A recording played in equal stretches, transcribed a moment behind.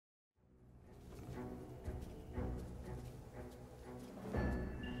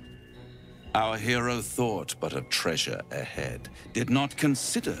Our hero thought but of treasure ahead, did not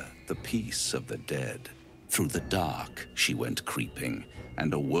consider the peace of the dead. Through the dark she went creeping,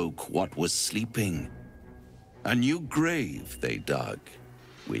 and awoke what was sleeping. A new grave they dug,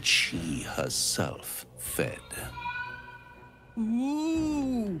 which she herself fed.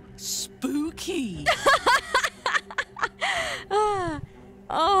 Ooh, spooky.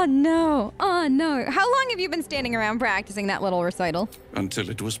 Oh no, oh no. How long have you been standing around practicing that little recital? Until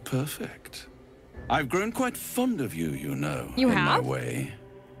it was perfect. I've grown quite fond of you, you know, You in have? my way.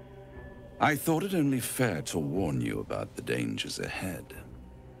 I thought it only fair to warn you about the dangers ahead.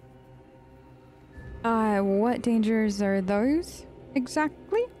 What dangers are those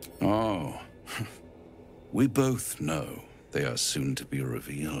exactly? Oh, we both know they are soon to be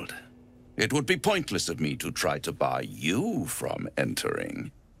revealed. It would be pointless of me to try to bar you from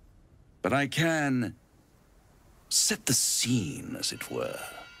entering. But I can set the scene, as it were.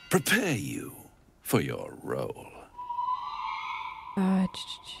 Prepare you for your role.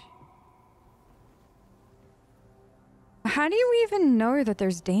 How do you even know that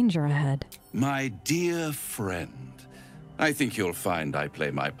there's danger ahead? My dear friend, I think you'll find I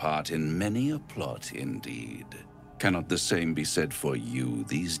play my part in many a plot indeed. Cannot the same be said for you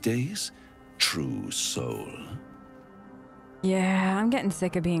these days, true soul? Yeah, I'm getting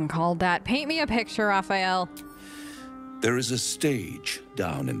sick of being called that. Paint me a picture, Raphael. There is a stage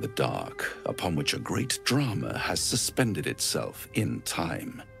down in the dark upon which a great drama has suspended itself in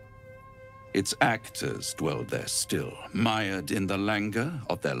time. Its actors dwell there still, mired in the languor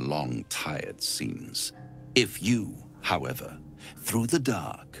of their long, tired scenes. If you, however, through the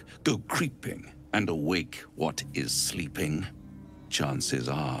dark, go creeping and awake what is sleeping, chances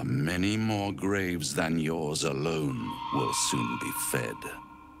are many more graves than yours alone will soon be fed.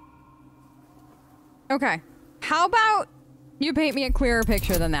 Okay. How about you paint me a clearer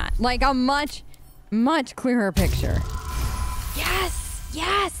picture than that? Like a much, much clearer picture.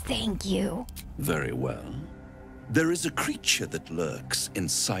 Yes, thank you. Very well. There is a creature that lurks in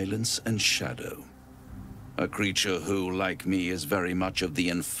silence and shadow. A creature who, like me, is very much of the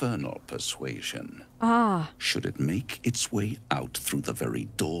infernal persuasion. Should it make its way out through the very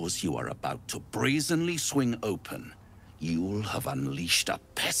doors you are about to brazenly swing open, you'll have unleashed a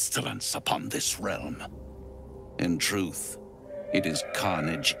pestilence upon this realm. In truth, it is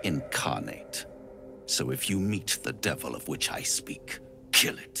carnage incarnate. So if you meet the devil of which I speak,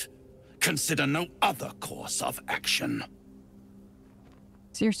 kill it. Consider no other course of action.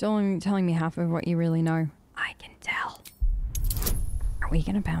 So you're still only telling me half of what you really know. I can tell. Are we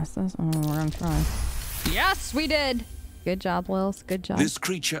gonna pass this? Oh, we're gonna try. Yes, we did. Good job, Wills. Good job. This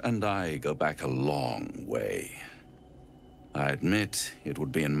creature and I go back a long way. I admit it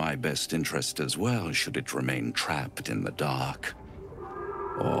would be in my best interest as well should it remain trapped in the dark.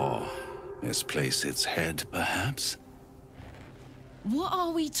 Or misplace its head, perhaps? What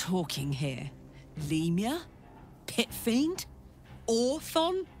are we talking here? Lemur? Pit fiend?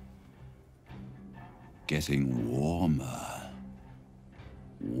 Orthon? Getting warmer.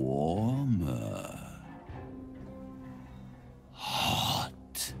 Warmer.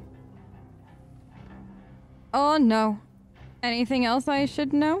 Hot. Oh no. Anything else I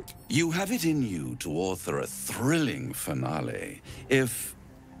should know? You have it in you to author a thrilling finale if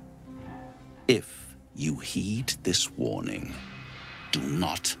you heed this warning. Do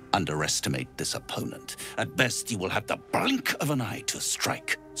not underestimate this opponent. At best, you will have the blink of an eye to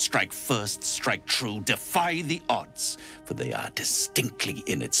strike. Strike first, strike true, defy the odds, for they are distinctly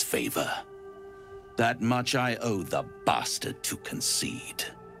in its favor. That much I owe the bastard to concede.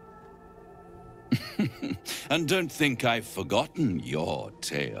 And don't think I've forgotten your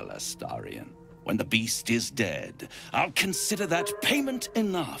tale, Astarion. When the beast is dead, I'll consider that payment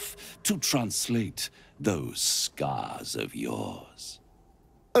enough to translate those scars of yours.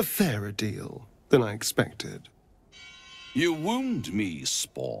 A fairer deal than I expected. You wound me,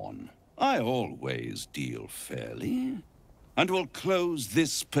 Spawn. I always deal fairly. And will close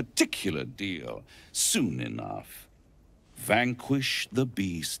this particular deal soon enough. Vanquish the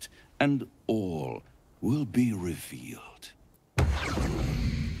beast, and all will be revealed.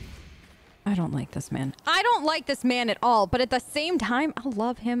 I don't like this man. I don't like this man at all, but at the same time, I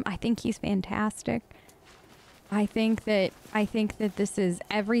love him. I think he's fantastic. I think that this is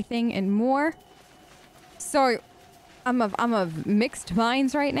everything and more. So I'm of mixed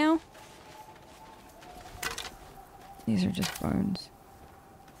minds right now. These are just bones.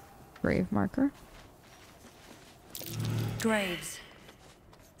 Grave marker. Graves.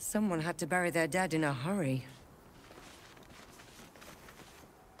 Someone had to bury their dead in a hurry.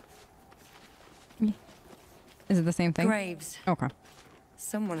 Is it the same thing? Graves. Okay.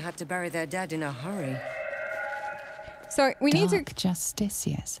 Someone had to bury their dead in a hurry. So we need to... Dark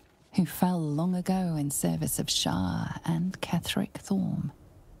Justiciars, who fell long ago in service of Shah and Ketheric Thorm.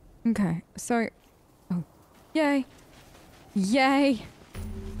 Okay, so... Oh. Yay. Yay.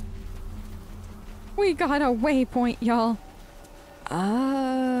 We got a waypoint, y'all.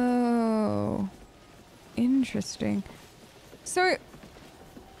 Oh. Interesting. So,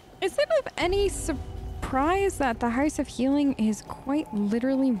 is it of any surprise that the House of Healing is quite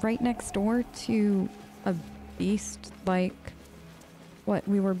literally right next door to a beast like what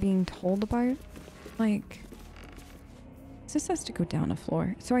we were being told about? Like, this has to go down a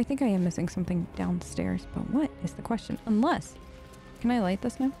floor. So I think I am missing something downstairs, but what is the question? Unless, can I light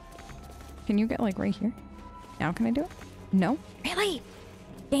this now? Can you get like right here? Now can I do it? No? Really?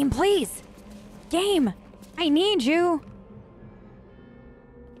 Game, please! Game! I need you!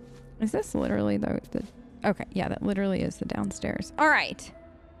 Is this literally the... Okay, yeah, that literally is the downstairs. Alright.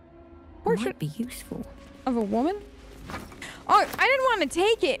 Portrait Might be useful. of a woman? Oh, I didn't want to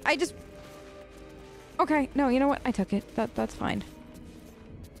take it. I just... Okay, no, you know what? I took it. That's fine.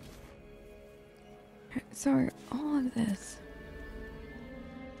 So, all of this...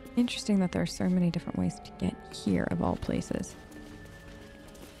 Interesting that there are so many different ways to get here, of all places.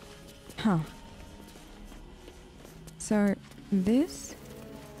 Huh. So, this...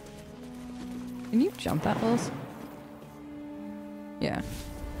 Can you jump that, Lils? Yeah.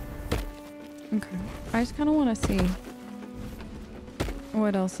 Okay. I just kind of want to see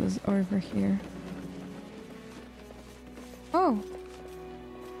what else is over here. Oh.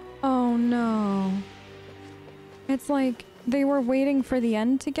 Oh, no. It's like they were waiting for the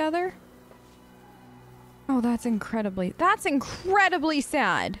end together. Oh, that's incredibly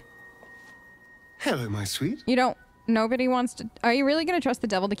sad. Hello, my sweet. You don't... Nobody wants to... Are you really going to trust the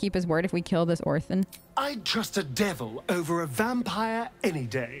devil to keep his word if we kill this orphan? I'd trust a devil over a vampire any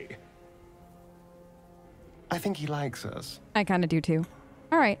day. I think he likes us. I kind of do too.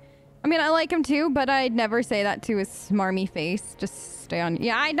 All right. I mean, I like him too, but I'd never say that to his smarmy face. Just stay on...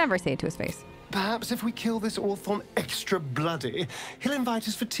 Yeah, I'd never say it to his face. Perhaps if we kill this Orthon extra bloody, he'll invite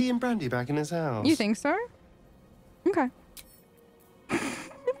us for tea and brandy back in his house. You think so? Okay.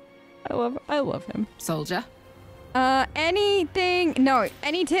 I love him. Soldier. Anything... No,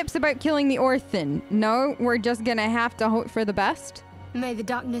 any tips about killing the orphan? No, we're just gonna have to hope for the best? May the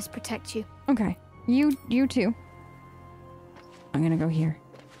darkness protect you. Okay. You too. I'm gonna go here.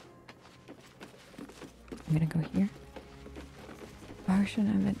 I'm gonna go here. Potion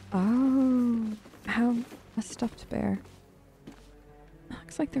of it. Oh, how a stuffed bear.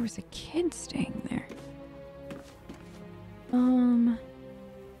 Looks like there was a kid staying there.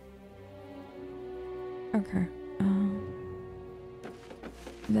 Okay.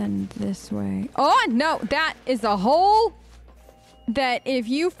 Then this way. Oh no, that is a hole that if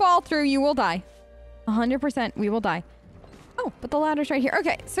you fall through, you will die. 100% we will die. Oh, but the ladder's right here.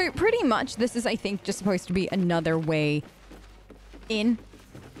 Okay, so pretty much this is, I think, just supposed to be another way in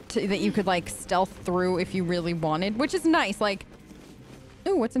that you could like stealth through if you really wanted, which is nice. Like,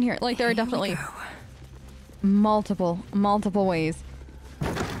 ooh, what's in here? Like, there are definitely multiple ways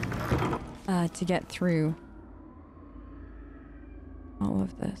to get through all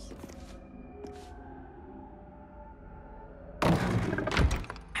of this.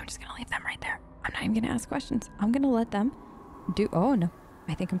 I'm just gonna leave them right there. I'm not even gonna ask questions. I'm gonna let them do... Oh, no.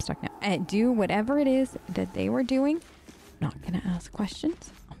 I think I'm stuck now. Do whatever it is that they were doing. Not gonna ask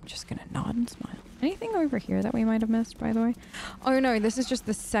questions. I'm just gonna nod and smile. Anything over here that we might have missed, by the way? Oh, no. This is just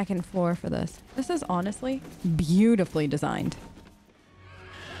the second floor for this. This is honestly beautifully designed.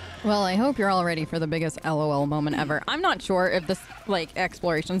 Well, I hope you're all ready for the biggest LOL moment ever. I'm not sure if this, like,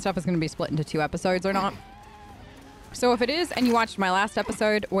 exploration stuff is going to be split into 2 episodes or not. So if it is, and you watched my last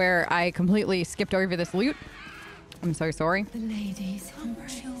episode where I completely skipped over this loot, I'm so sorry. The ladies.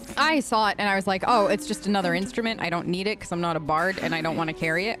 I saw it and I was like, oh, it's just another instrument. I don't need it because I'm not a bard and I don't want to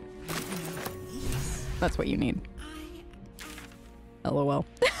carry it. That's what you need. LOL.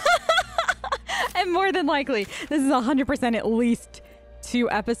 And more than likely, this is 100% at least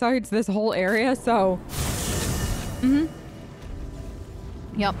 2 episodes, this whole area, so...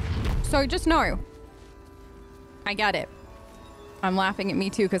 Yep. So just know. I get it. I'm laughing at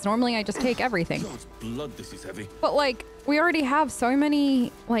me too, because normally I just take everything. God's blood, this is heavy. But like, we already have so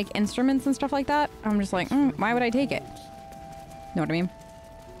many like instruments and stuff like that. I'm just like, why would I take it? Know what I mean?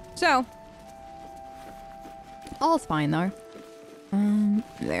 So, all's fine though.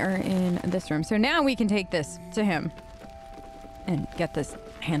 They're in this room. So now we can take this to him and get this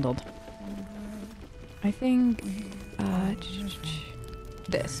handled. I think,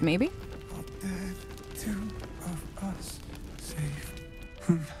 this maybe?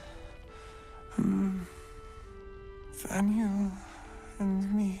 Daniel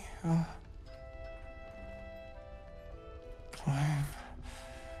and me are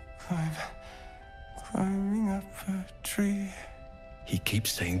climbing up a tree. He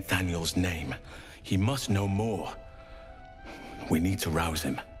keeps saying Daniel's name. He must know more. We need to rouse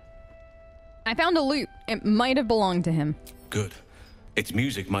him. I found a lute. It might have belonged to him. Good. Its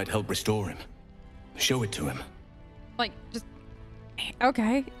music might help restore him. Show it to him. Like, just...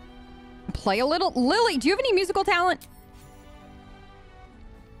 Okay. Play a little... Lily, do you have any musical talent?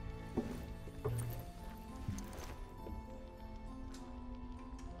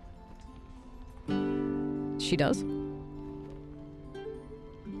 She does.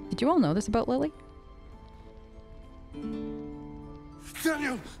 Did you all know this about Lily?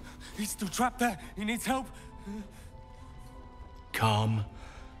 Daniel! He's still trapped there. He needs help. Calm.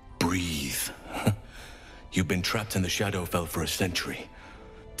 Breathe. You've been trapped in the Shadowfell for a century.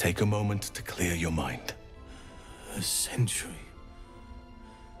 Take a moment to clear your mind. A century?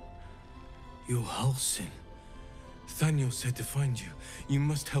 You're Halsin. Daniel said to find you. You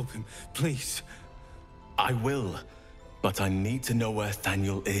must help him, please. I will, but I need to know where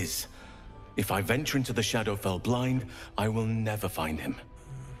Daniel is. If I venture into the Shadowfell blind, I will never find him.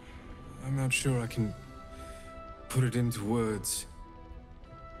 I'm not sure I can put it into words.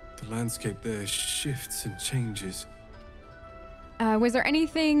 The landscape there shifts and changes. Was there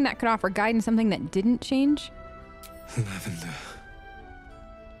anything that could offer guidance, something that didn't change? Lavender.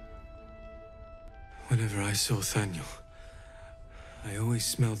 Whenever I saw Daniel, I always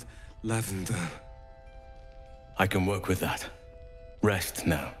smelled lavender. I can work with that. Rest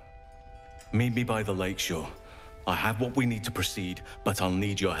now. Meet me by the lakeshore. I have what we need to proceed, but I'll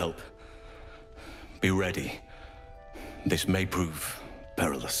need your help. Be ready. This may prove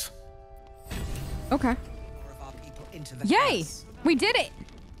perilous. Okay. Yay! We did it!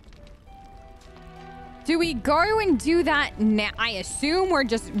 Do we go and do that now? I assume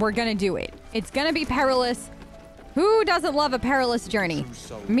we're gonna do it. It's gonna be perilous. Who doesn't love a perilous journey?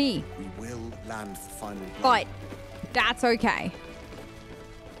 Me. We will land finally. But that's okay.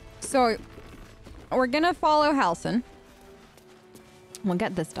 So we're gonna follow Halsin. We'll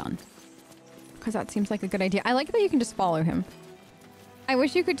get this done. Because that seems like a good idea. I like that you can just follow him. I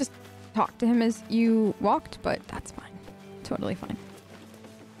wish you could just talk to him as you walked, but that's fine. Totally fine.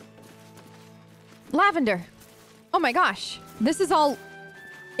 Lavender. Oh my gosh. This is all...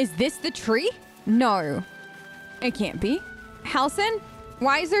 Is this the tree? No. It can't be. Halsin?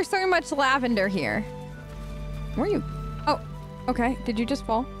 Why is there so much lavender here? Where are you? Oh, okay. Did you just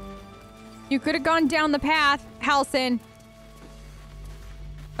fall? You could have gone down the path, Halsin.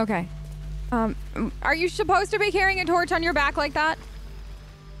 Okay. Are you supposed to be carrying a torch on your back like that?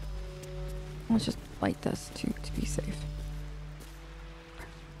 Let's just light this to be safe.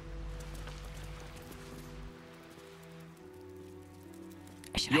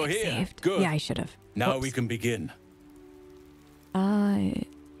 You're here. Saved? Good. Yeah, I should have. Now we can begin.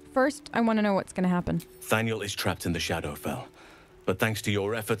 First, I want to know what's going to happen. Daniel is trapped in the Shadowfell, but thanks to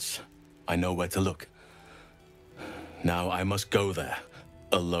your efforts, I know where to look. Now I must go there,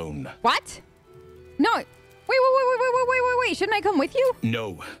 alone. What? No. Wait. Shouldn't I come with you?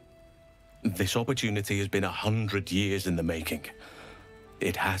 No. This opportunity has been 100 years in the making.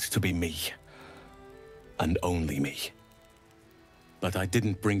 It has to be me. And only me. But I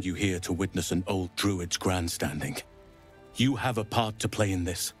didn't bring you here to witness an old druid's grandstanding. You have a part to play in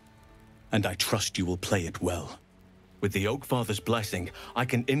this, and I trust you will play it well. With the Oakfather's blessing, I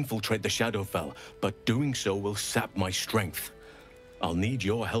can infiltrate the Shadowfell, but doing so will sap my strength. I'll need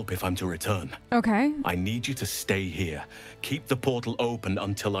your help if I'm to return. Okay. I need you to stay here, keep the portal open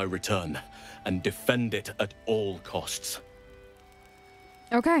until I return, and defend it at all costs.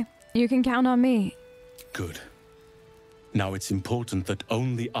 Okay. You can count on me. Good. Now it's important that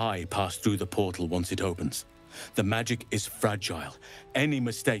only I pass through the portal once it opens. The magic is fragile. Any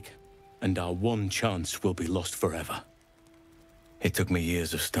mistake, and our one chance will be lost forever. It took me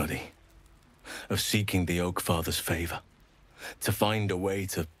years of study, of seeking the Oakfather's favor, to find a way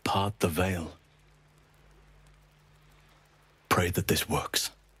to part the veil. Pray that this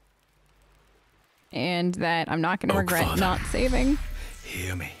works. And that I'm not going to regret Oakfather, not saving.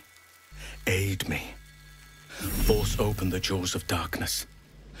 Hear me. Aid me. Force open the jaws of darkness.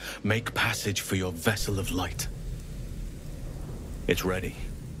 Make passage for your vessel of light. It's ready.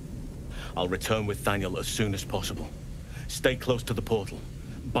 I'll return with Daniel as soon as possible. Stay close to the portal.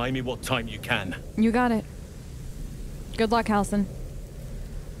 Buy me what time you can. You got it. Good luck, Halsin.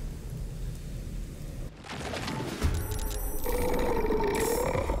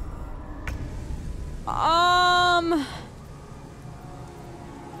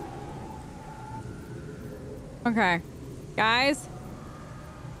 Okay. Guys.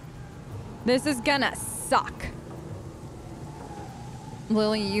 This is gonna suck.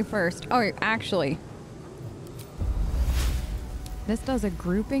 Lily, you first. Oh, actually. This does a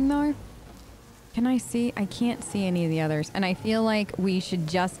grouping, though. Can I see? I can't see any of the others. And I feel like we should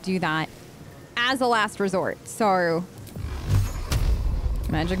just do that as a last resort. So...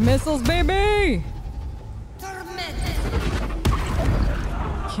 Magic missiles, baby!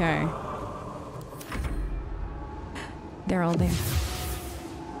 Okay. They're all there.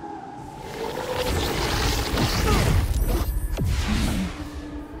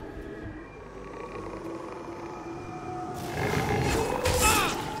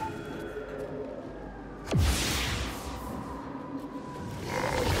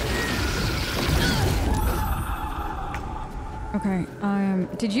 Okay,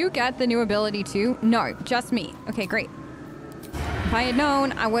 did you get the new ability too? No, just me. Okay, great. If I had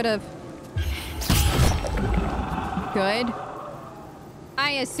known, I would have... Good.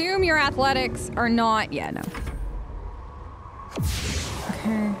 I assume your athletics are not... Yeah, no.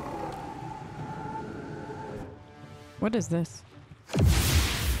 Okay. What is this?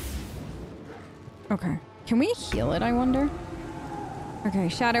 Okay. Can we heal it, I wonder? Okay,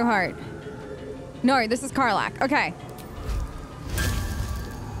 Shadow Heart. No, this is Karlach. Okay.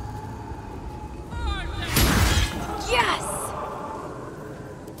 Yes!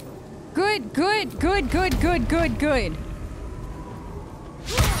 Good, good, good, good, good, good, good.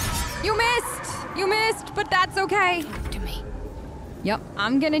 You missed! You missed, but that's okay. Talk to me. Yep,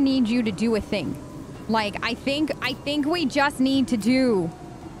 I'm gonna need you to do a thing. Like, I think we just need to do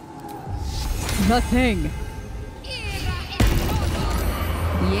the thing.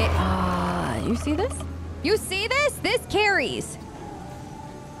 Yeah, you see this? You see this? This carries.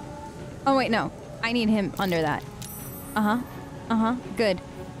 Oh, wait, no. I need him under that. Uh-huh. Uh-huh. Good.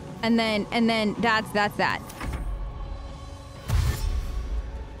 And then that's that.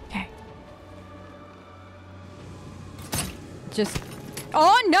 Okay. Just...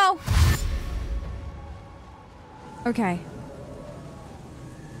 Oh, no! Okay.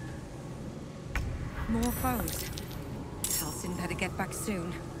 More foes. Halsin better get back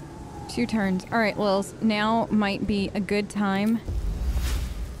soon. 2 turns. All right, Lils. Now might be a good time.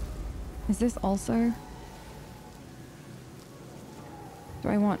 Is this also... Do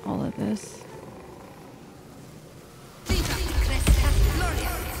I want all of this?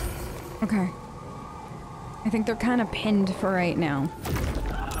 Okay. I think they're kind of pinned for right now.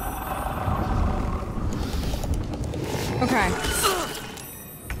 Okay.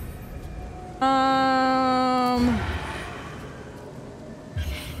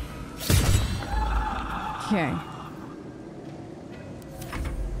 Okay.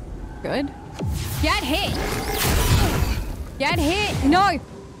 Good. Get hit! Get hit! No!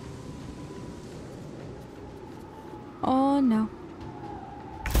 Oh, no.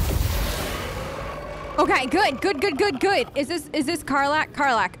 Okay, good. Is this Karlach?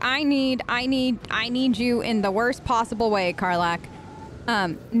 Karlach, I need you in the worst possible way, Karlach.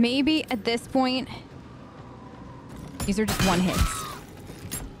 Maybe at this point, these are just one hits.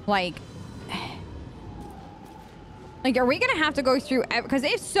 Like, are we gonna have to go through? Because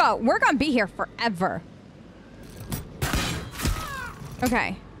if so, we're gonna be here forever.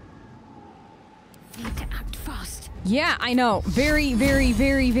 Okay. Need to act fast. Yeah, I know. Very, very,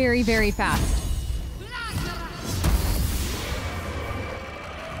 very, very, very fast.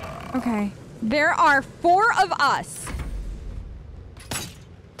 Okay. There are 4 of us.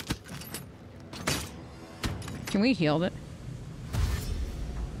 Can we heal it?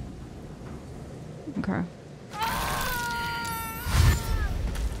 Okay.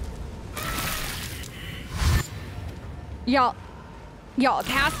 Y'all,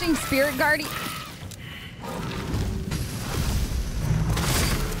 casting Spirit Guardian.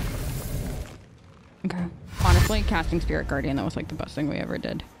 Okay. Honestly, casting Spirit Guardian, that was like the best thing we ever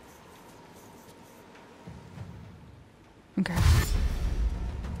did. Okay.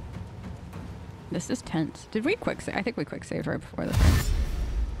 This is tense. Did we quick save? I think we quick saved right before this, right?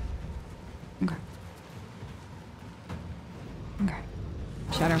 Okay. Okay.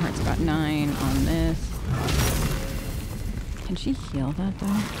 Shadowheart's got 9 on this. Can she heal that though?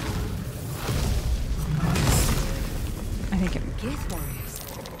 I think it... Gith warriors.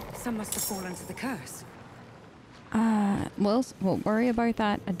 Some must have fallen to the curse. We'll worry about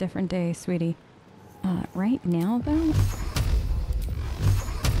that a different day, sweetie. Right now though...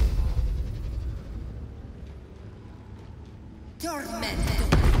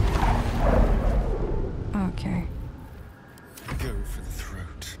 Okay. Go for the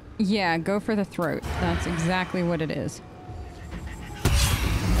throat. Yeah, go for the throat. That's exactly what it is.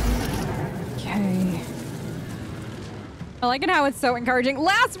 Okay. I like it how it's so encouraging.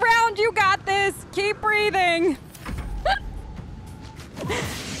 Last round, you got this. Keep breathing.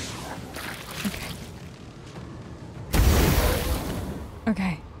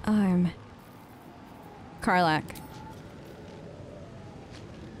 Okay. Karlach.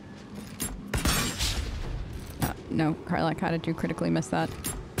 No, Karlach, how did you critically miss that?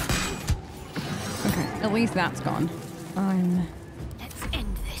 Okay, at least that's gone. Let's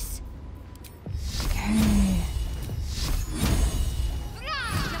end this. Okay.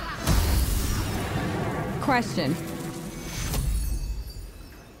 Question.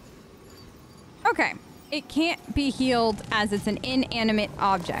 Okay. It can't be healed as it's an inanimate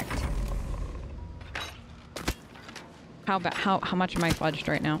object. How much am I fudged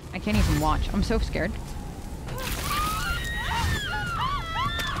right now? I can't even watch. I'm so scared.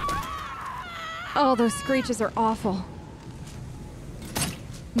 Oh, those screeches are awful.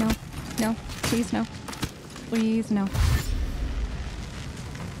 No. No. Please no. Please no.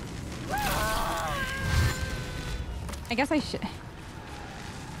 I guess I should...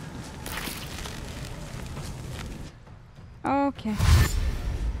 Okay.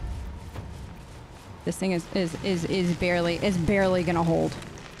 This thing is barely gonna hold.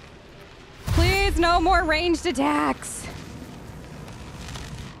 Please, no more ranged attacks.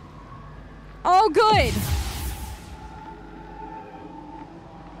 Oh, good.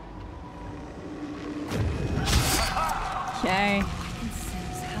 Okay.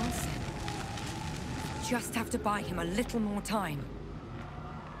 Just have to buy him a little more time.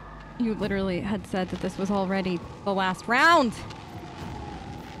 You literally had said that this was already the last round.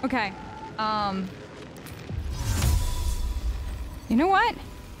 Okay. You know what?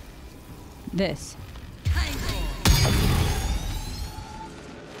 This.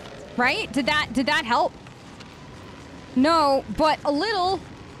 Right? Did that help? No, but a little,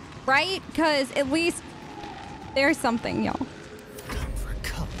 right? Because at least there's something, y'all.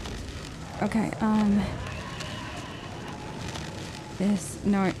 Okay, this,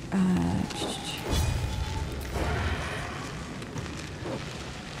 no,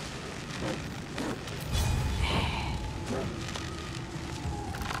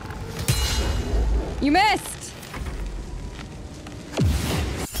 you missed!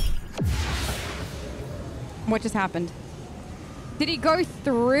 What just happened? Did he go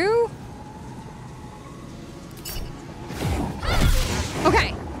through?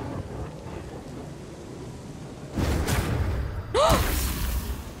 Okay.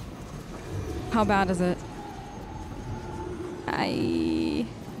 How bad is it?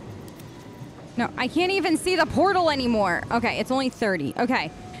 No, I can't even see the portal anymore. Okay, it's only 30. Okay.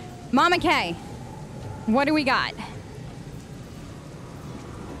 Mama K, what do we got?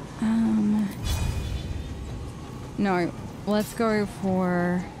 No, let's go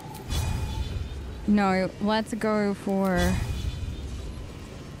for... No, let's go for...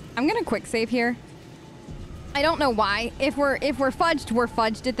 I'm gonna quick save here. I don't know why. If we're fudged, we're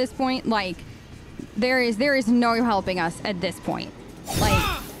fudged at this point. Like, there is no helping us at this point. Like,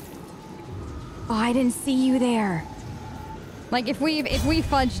 oh, I didn't see you there. Like, if we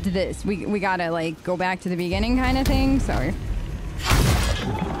fudged this, we gotta like go back to the beginning kind of thing. So, okay.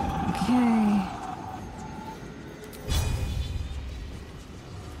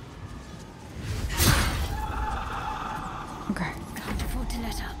 Okay. Can't afford to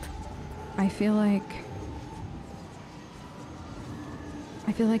let up. I feel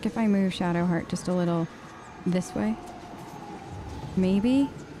like if I move Shadowheart just a little this way, maybe?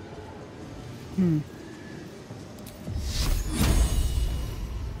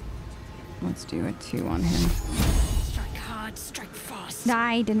 Let's do a 2 on him. Strike hard, strike fast.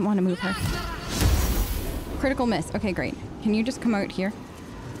 I didn't want to move her. Critical miss. Okay, great. Can you just come out here?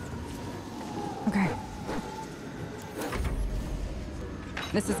 Okay.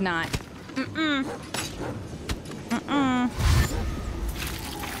 This is not.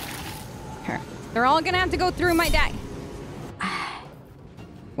 Here. They're all gonna have to go through my deck.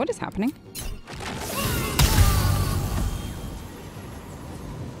 What is happening?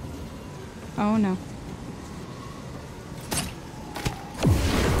 Oh no.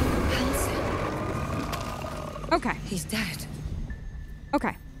 Okay. He's dead.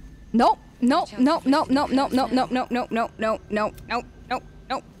 Okay. Nope. Nope. Nope. Nope. Nope. Nope. Nope. Nope. Nope. Nope. Nope. Nope. Nope. Nope. Nope.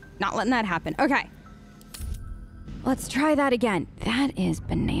 Nope. Not letting that happen. Okay. Let's try that again. That is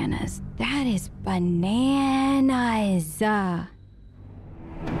bananas. That is bananas.